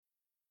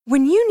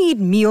When you need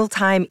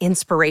mealtime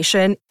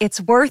inspiration,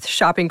 it's worth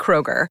shopping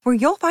Kroger, where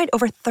you'll find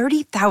over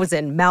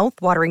 30,000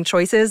 mouth-watering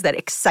choices that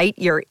excite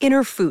your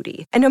inner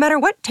foodie. And no matter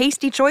what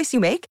tasty choice you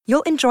make,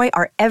 you'll enjoy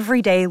our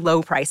everyday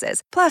low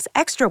prices, plus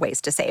extra ways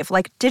to save,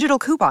 like digital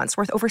coupons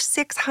worth over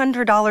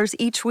 $600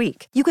 each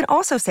week. You can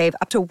also save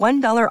up to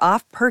 $1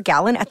 off per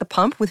gallon at the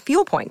pump with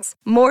fuel points.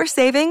 More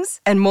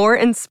savings and more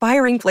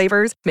inspiring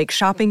flavors make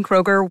shopping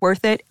Kroger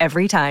worth it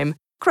every time.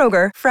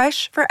 Kroger,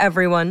 fresh for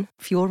everyone.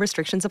 Fuel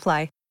restrictions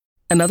apply.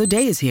 Another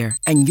day is here,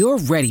 and you're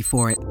ready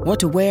for it. What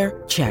to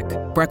wear? Check.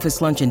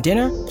 Breakfast, lunch, and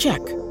dinner? Check.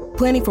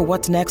 Planning for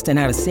what's next and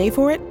how to save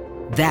for it?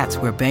 That's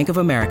where Bank of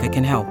America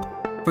can help.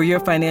 For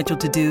your financial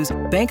to-dos,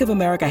 Bank of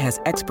America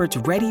has experts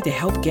ready to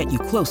help get you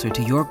closer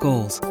to your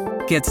goals.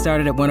 Get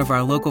started at one of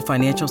our local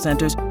financial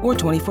centers or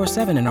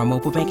 24/7 in our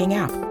mobile banking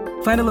app.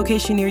 Find a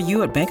location near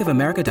you at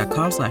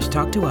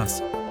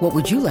bankofamerica.com/talktous. What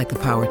would you like the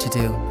power to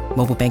do?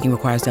 Mobile banking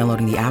requires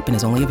downloading the app and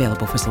is only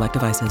available for select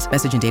devices.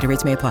 Message and data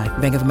rates may apply.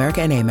 Bank of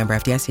America N.A., member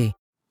FDIC.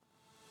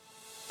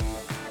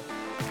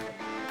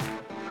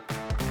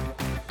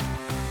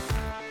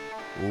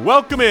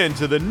 Welcome in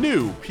to the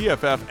new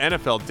PFF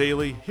NFL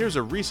Daily. Here's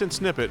a recent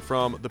snippet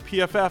from the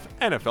PFF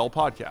NFL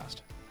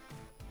podcast.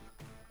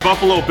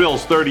 Buffalo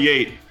Bills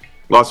 38,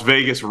 Las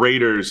Vegas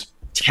Raiders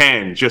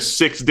 10. Just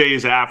 6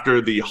 days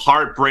after the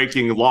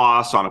heartbreaking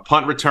loss on a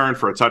punt return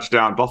for a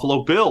touchdown,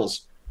 Buffalo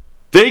Bills,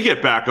 they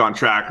get back on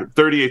track.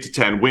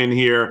 38-10 win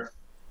here.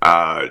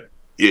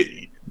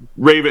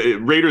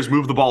 Raiders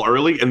move the ball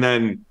early and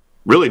then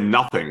really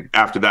nothing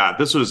after that.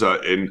 This was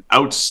an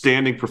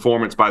outstanding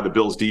performance by the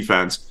Bills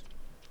defense.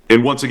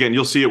 And once again,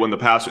 you'll see it when the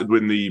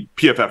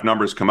PFF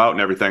numbers come out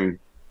and everything.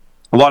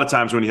 A lot of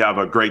times when you have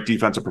a great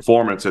defensive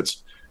performance,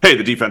 it's, hey,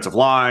 the defensive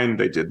line,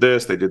 they did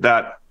this, they did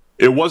that.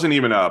 It wasn't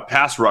even a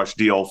pass rush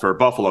deal for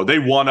Buffalo. They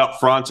won up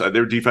front.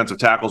 Their defensive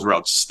tackles were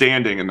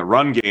outstanding in the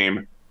run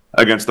game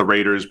against the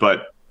Raiders,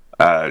 but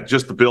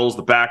just the Bills,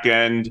 the back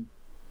end,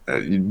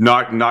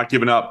 not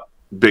giving up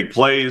big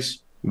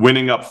plays,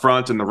 winning up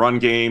front in the run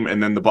game,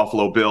 and then the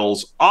Buffalo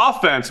Bills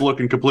offense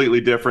looking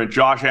completely different.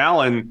 Josh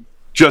Allen,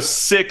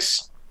 just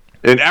 6.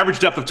 An average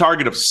depth of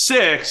target of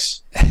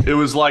 6, it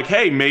was like,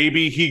 hey,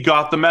 maybe he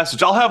got the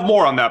message. I'll have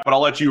more on that, but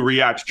I'll let you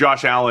react.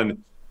 Josh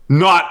Allen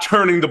not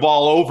turning the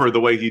ball over the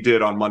way he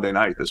did on Monday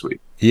night this week.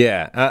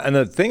 Yeah, and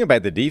the thing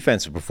about the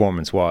defensive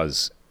performance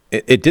was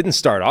it didn't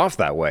start off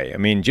that way. I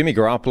mean, Jimmy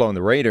Garoppolo and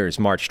the Raiders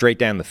marched straight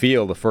down the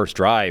field the first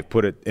drive,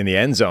 put it in the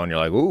end zone. You're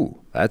like, ooh,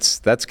 that's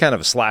kind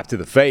of a slap to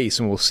the face,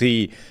 and we'll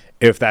see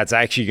if that's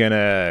actually going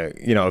to,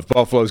 if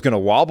Buffalo's going to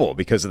wobble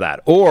because of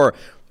that. Or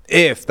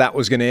if that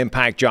was going to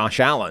impact Josh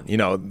Allen.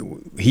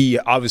 He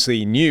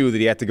obviously knew that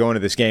he had to go into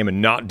this game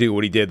and not do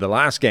what he did the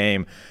last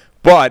game,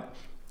 but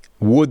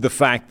would the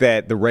fact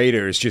that the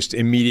Raiders just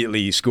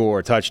immediately score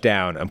a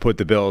touchdown and put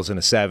the Bills in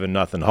a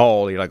 7-0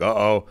 hole, you're like,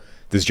 uh-oh,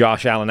 does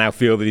Josh Allen now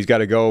feel that he's got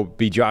to go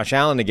be Josh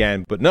Allen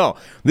again? But no,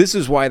 this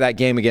is why that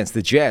game against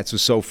the Jets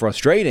was so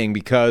frustrating,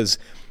 because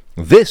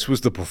this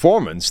was the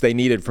performance they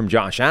needed from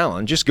Josh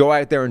Allen. Just go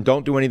out there and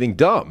don't do anything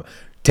dumb.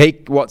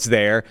 Take what's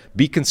there,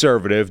 be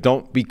conservative,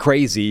 don't be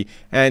crazy.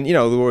 And,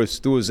 there was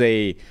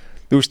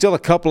still a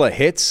couple of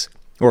hits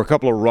or a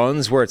couple of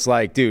runs where it's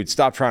like, dude,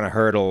 stop trying to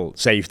hurdle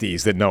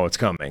safeties that know it's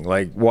coming.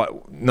 Like,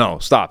 what? No,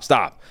 stop.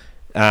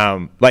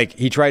 Like,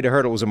 he tried to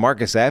hurdle, it was a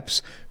Marcus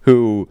Epps,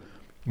 who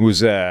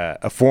was a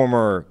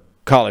former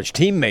college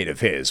teammate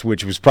of his,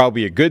 which was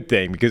probably a good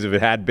thing, because if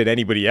it had been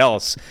anybody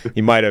else,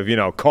 he might have,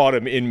 caught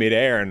him in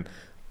midair and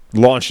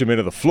launched him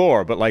into the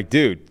floor. But, like,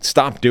 dude,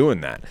 stop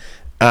doing that.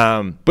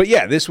 But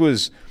yeah, this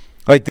was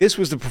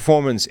the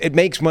performance. It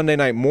makes Monday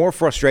night more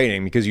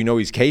frustrating because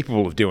he's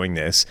capable of doing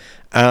this.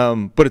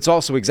 But it's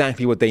also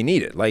exactly what they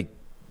needed. Like,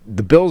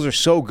 the Bills are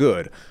so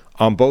good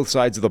on both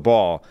sides of the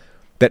ball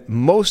that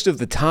most of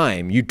the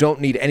time you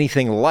don't need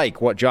anything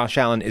like what Josh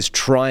Allen is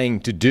trying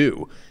to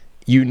do.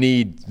 You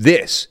need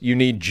this. You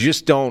need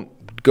just don't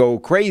go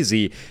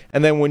crazy.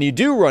 And then when you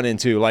do run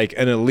into like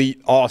an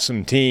elite,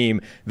 awesome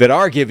team that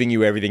are giving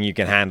you everything you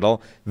can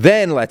handle,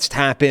 then let's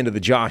tap into the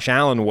Josh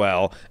Allen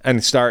well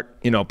and start,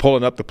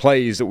 pulling up the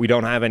plays that we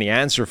don't have any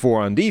answer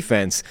for on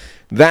defense.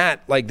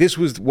 This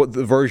was what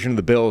the version of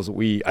the Bills that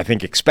we, I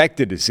think,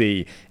 expected to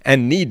see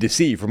and need to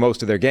see for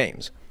most of their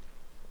games.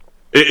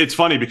 It's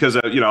funny because,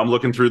 I'm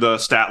looking through the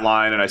stat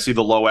line and I see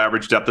the low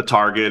average depth of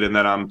target. And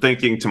then I'm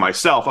thinking to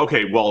myself,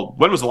 okay, well,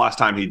 when was the last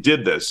time he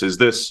did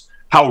this?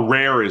 How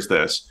rare is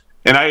this?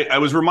 And I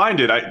was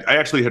reminded, I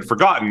actually had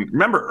forgotten.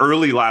 Remember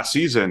early last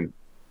season,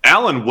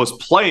 Allen was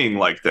playing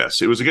like this.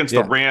 It was against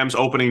the Rams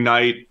opening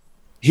night.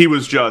 He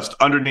was just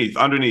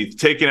underneath,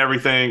 taking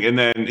everything. And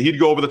then he'd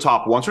go over the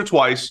top once or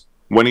twice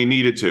when he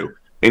needed to.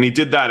 And he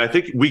did that, I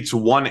think, weeks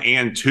 1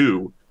 and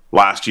 2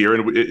 last year.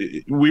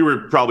 And we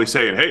were probably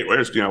saying, hey,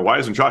 why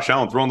isn't Josh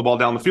Allen throwing the ball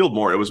down the field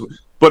more? It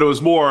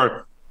was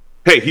more,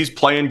 hey, he's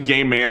playing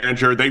game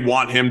manager. They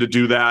want him to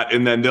do that.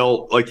 And then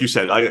they'll, like you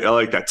said, I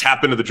like that,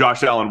 tap into the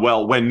Josh Allen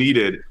well when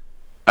needed.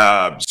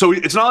 So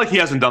it's not like he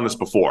hasn't done this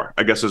before,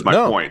 I guess is my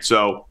point.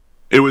 So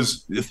it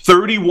was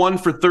 31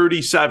 for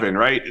 37,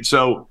 right?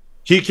 So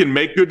he can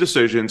make good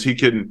decisions. He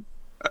can,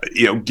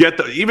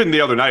 even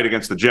the other night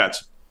against the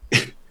Jets,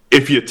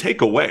 if you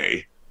take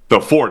away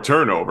the 4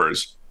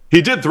 turnovers,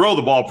 he did throw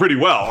the ball pretty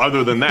well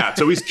other than that.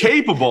 So he's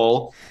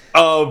capable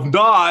of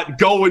not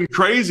going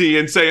crazy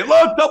and saying,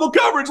 look, double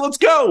coverage, let's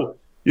go.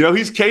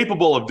 He's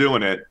capable of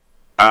doing it.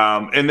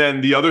 And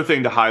then the other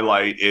thing to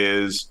highlight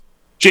is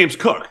James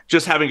Cook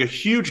just having a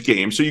huge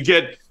game. So you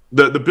get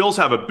the Bills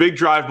have a big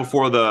drive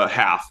before the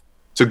half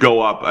to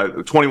go up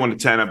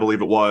 21-10, I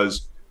believe it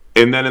was.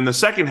 And then in the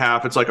second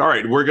half, it's like, all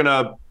right, we're going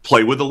to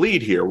play with a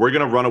lead here. We're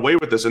going to run away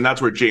with this. And that's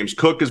where James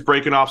Cook is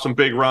breaking off some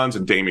big runs,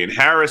 and Damian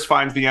Harris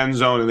finds the end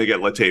zone, and they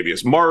get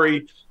Latavius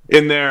Murray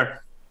in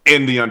there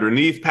in the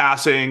underneath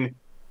passing.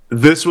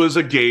 This was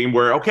a game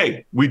where,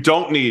 okay, we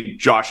don't need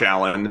Josh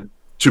Allen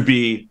to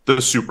be the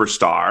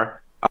superstar.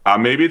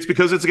 Maybe it's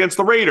because it's against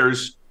the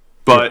Raiders,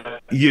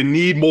 but you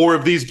need more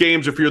of these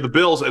games if you're the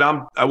Bills. And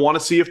I want to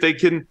see if they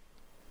can,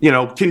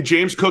 can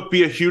James Cook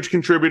be a huge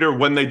contributor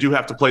when they do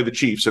have to play the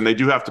Chiefs and they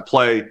do have to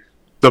play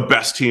the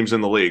best teams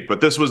in the league. But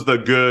this was the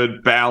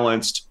good,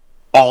 balanced,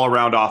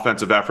 all-around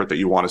offensive effort that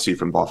you want to see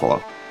from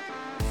Buffalo.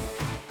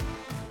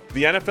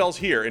 The NFL's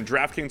here, and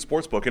DraftKings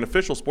Sportsbook, an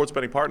official sports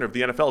betting partner of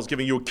the NFL, is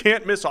giving you a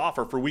can't-miss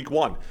offer for Week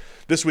 1.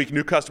 This week,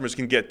 new customers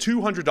can get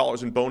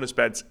 $200 in bonus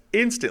bets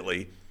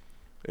instantly,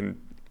 and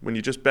when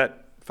you just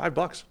bet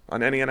 $5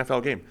 on any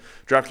NFL game.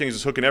 DraftKings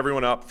is hooking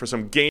everyone up for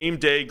some game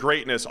day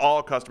greatness.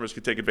 All customers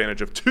can take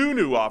advantage of 2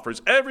 new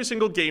offers every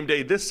single game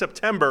day this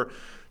September.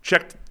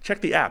 Check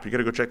the app. You got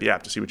to go check the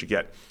app to see what you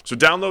get. So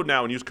download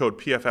now and use code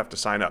PFF to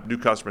sign up. New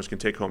customers can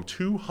take home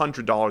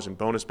 $200 in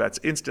bonus bets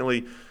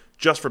instantly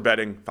just for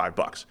betting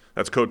 $5.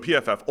 That's code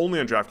PFF only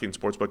on DraftKings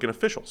Sportsbook, an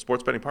official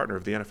sports betting partner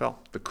of the NFL.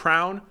 The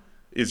crown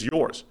is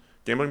yours.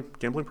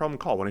 Gambling problem?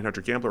 Call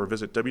 1-800-GAMBLER or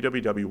visit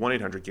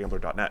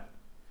www.1800gambler.net.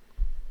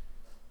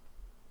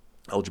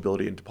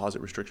 Eligibility and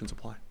deposit restrictions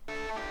apply.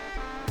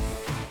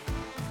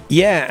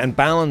 Yeah, and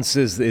balance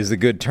is a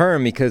good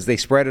term because they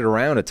spread it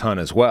around a ton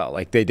as well.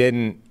 Like they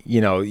didn't,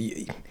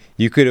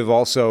 you could have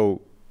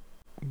also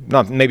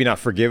maybe not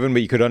forgiven,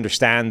 but you could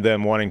understand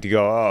them wanting to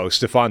go, oh,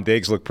 Stephon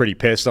Diggs looked pretty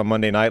pissed on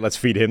Monday night. Let's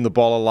feed him the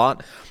ball a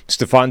lot.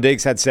 Stephon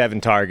Diggs had 7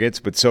 targets,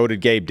 but so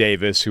did Gabe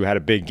Davis, who had a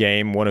big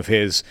game. One of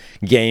his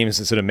games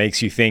that sort of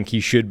makes you think he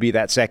should be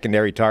that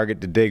secondary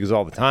target to Diggs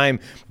all the time.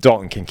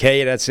 Dalton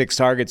Kincaid had 6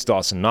 targets.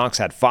 Dawson Knox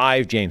had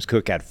 5. James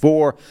Cook had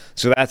 4.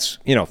 So that's,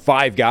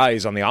 5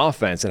 guys on the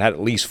offense that had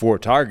at least 4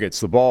 targets.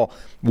 The ball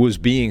was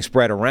being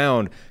spread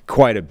around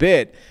quite a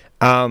bit.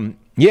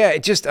 Yeah, you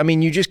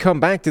just come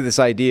back to this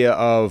idea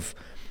of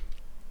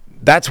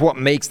that's what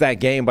makes that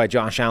game by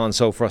Josh Allen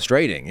so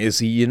frustrating, is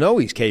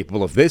he's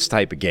capable of this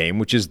type of game,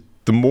 which is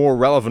the more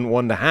relevant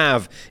one to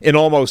have in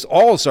almost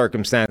all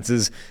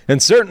circumstances,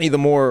 and certainly the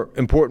more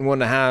important one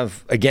to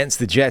have against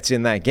the Jets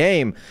in that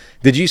game.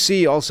 Did you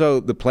see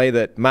also the play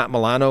that Matt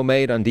Milano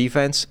made on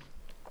defense?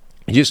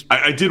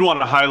 I did want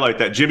to highlight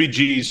that Jimmy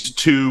G's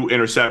 2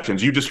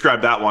 interceptions. You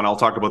described that one. I'll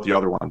talk about the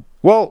other one.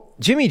 Well,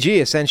 Jimmy G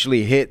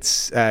essentially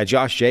hits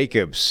Josh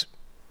Jacobs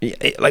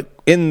like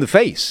in the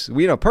face.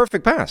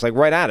 Perfect pass, like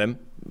right at him,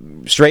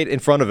 straight in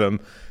front of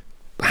him,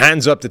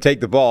 hands up to take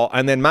the ball,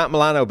 and then Matt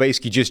Milano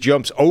basically just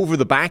jumps over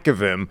the back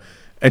of him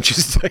and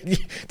just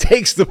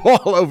takes the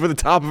ball over the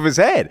top of his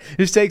head.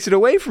 Just takes it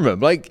away from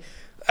him.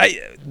 I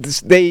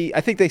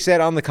think they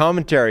said on the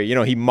commentary,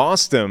 he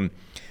mossed him,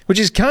 which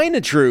is kind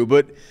of true,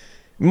 but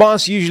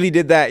Moss usually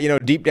did that,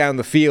 deep down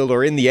the field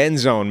or in the end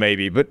zone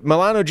maybe, but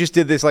Milano just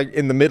did this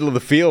in the middle of the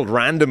field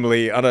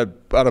randomly on a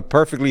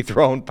perfectly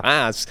thrown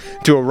pass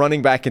to a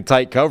running back in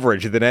tight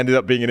coverage that ended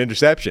up being an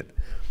interception.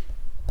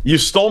 You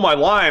stole my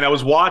line. I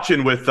was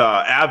watching with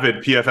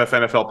avid PFF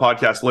NFL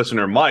podcast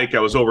listener Mike. I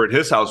was over at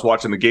his house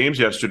watching the games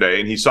yesterday,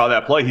 and he saw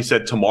that play. He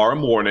said, tomorrow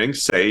morning,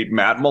 say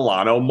Matt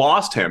Milano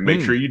mossed him. Make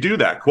sure you do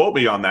that. Quote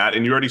me on that,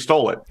 and you already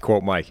stole it.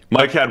 Quote Mike.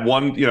 Mike had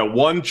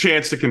one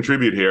chance to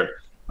contribute here.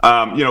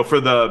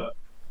 For the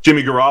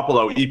Jimmy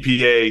Garoppolo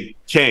EPA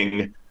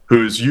king,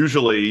 who's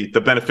usually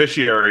the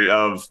beneficiary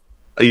of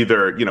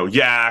either,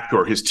 Yak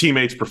or his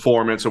teammates'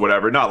 performance or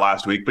whatever, not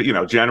last week, but,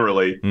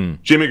 generally,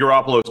 Jimmy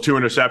Garoppolo's 2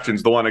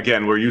 interceptions, the one,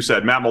 again, where you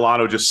said Matt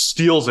Milano just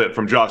steals it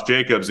from Josh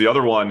Jacobs. The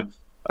other one,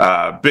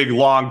 big,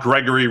 long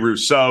Gregory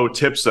Rousseau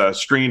tips a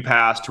screen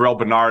pass. Terrell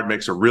Bernard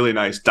makes a really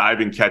nice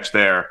diving catch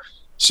there.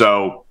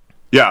 So,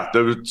 yeah,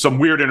 there was some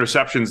weird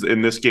interceptions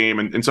in this game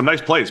and some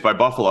nice plays by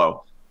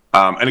Buffalo.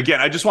 And again,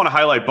 I just want to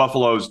highlight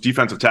Buffalo's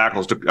defensive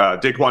tackles,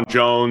 Daquan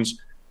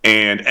Jones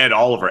and Ed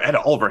Oliver. Ed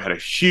Oliver had a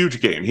huge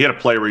game. He had a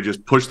play where he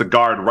just pushed the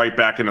guard right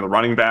back into the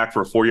running back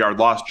for a 4-yard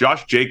loss.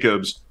 Josh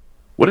Jacobs,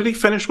 what did he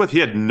finish with? He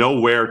had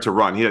nowhere to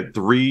run. He had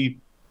 9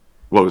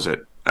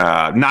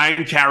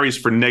 carries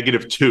for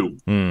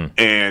 -2.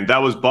 And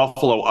that was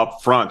Buffalo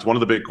up front. One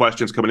of the big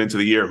questions coming into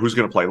the year, who's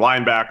going to play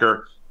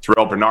linebacker?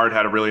 Terrell Bernard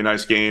had a really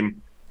nice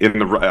game in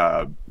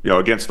the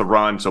against the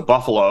run. So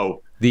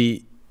Buffalo,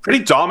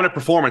 pretty dominant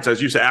performance,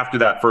 as you said, after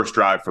that first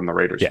drive from the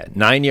Raiders. Yeah,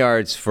 9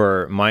 yards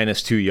for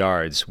 -2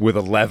 yards with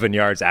 11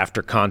 yards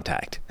after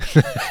contact.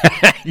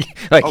 He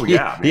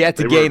had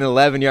to gain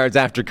 11 yards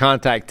after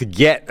contact to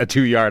get a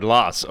 2-yard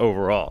loss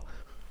overall.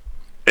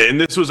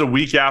 And this was a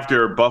week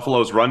after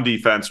Buffalo's run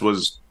defense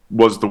was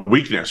the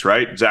weakness,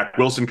 right? Zach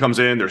Wilson comes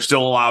in. They're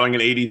still allowing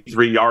an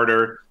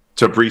 83-yarder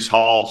to Breece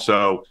Hall.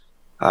 So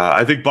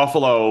I think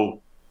Buffalo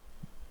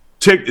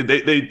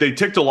they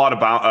ticked a lot of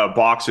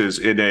boxes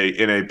in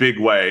a big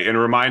way, and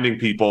reminding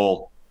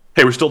people,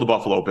 hey, we're still the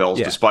Buffalo Bills,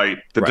 despite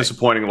the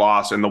disappointing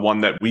loss and the one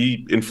that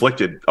we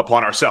inflicted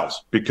upon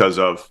ourselves because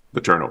of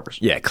the turnovers.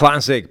 Yeah,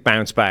 classic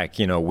bounce back,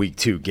 week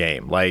 2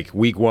 game. Like,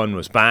 week 1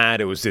 was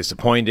bad. It was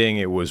disappointing.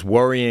 It was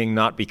worrying,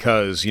 not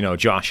because,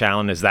 Josh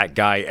Allen is that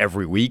guy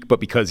every week, but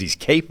because he's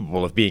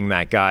capable of being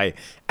that guy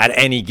at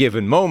any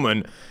given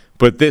moment.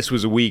 But this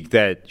was a week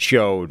that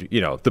showed,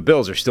 the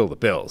Bills are still the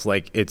Bills.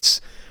 Like, it's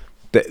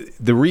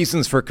the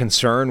reasons for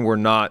concern were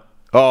not,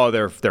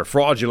 they're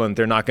fraudulent,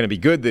 they're not going to be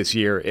good this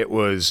year. It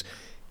was,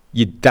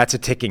 that's a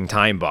ticking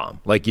time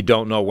bomb. Like, you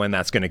don't know when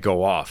that's going to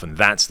go off, and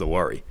that's the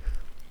worry.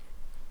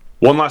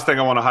 One last thing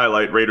I want to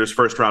highlight, Raiders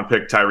first-round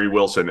pick Tyree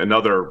Wilson,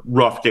 another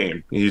rough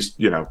game. He's,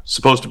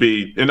 supposed to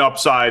be an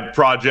upside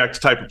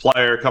project type of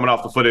player coming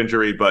off the foot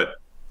injury, but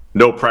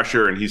no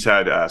pressure, and he's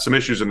had some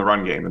issues in the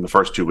run game in the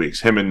first 2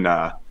 weeks. Him and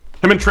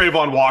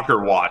Trayvon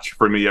Walker watch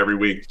for me every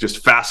week.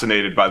 Just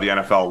fascinated by the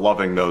NFL,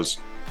 loving those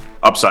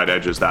upside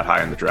edges that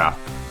high in the draft.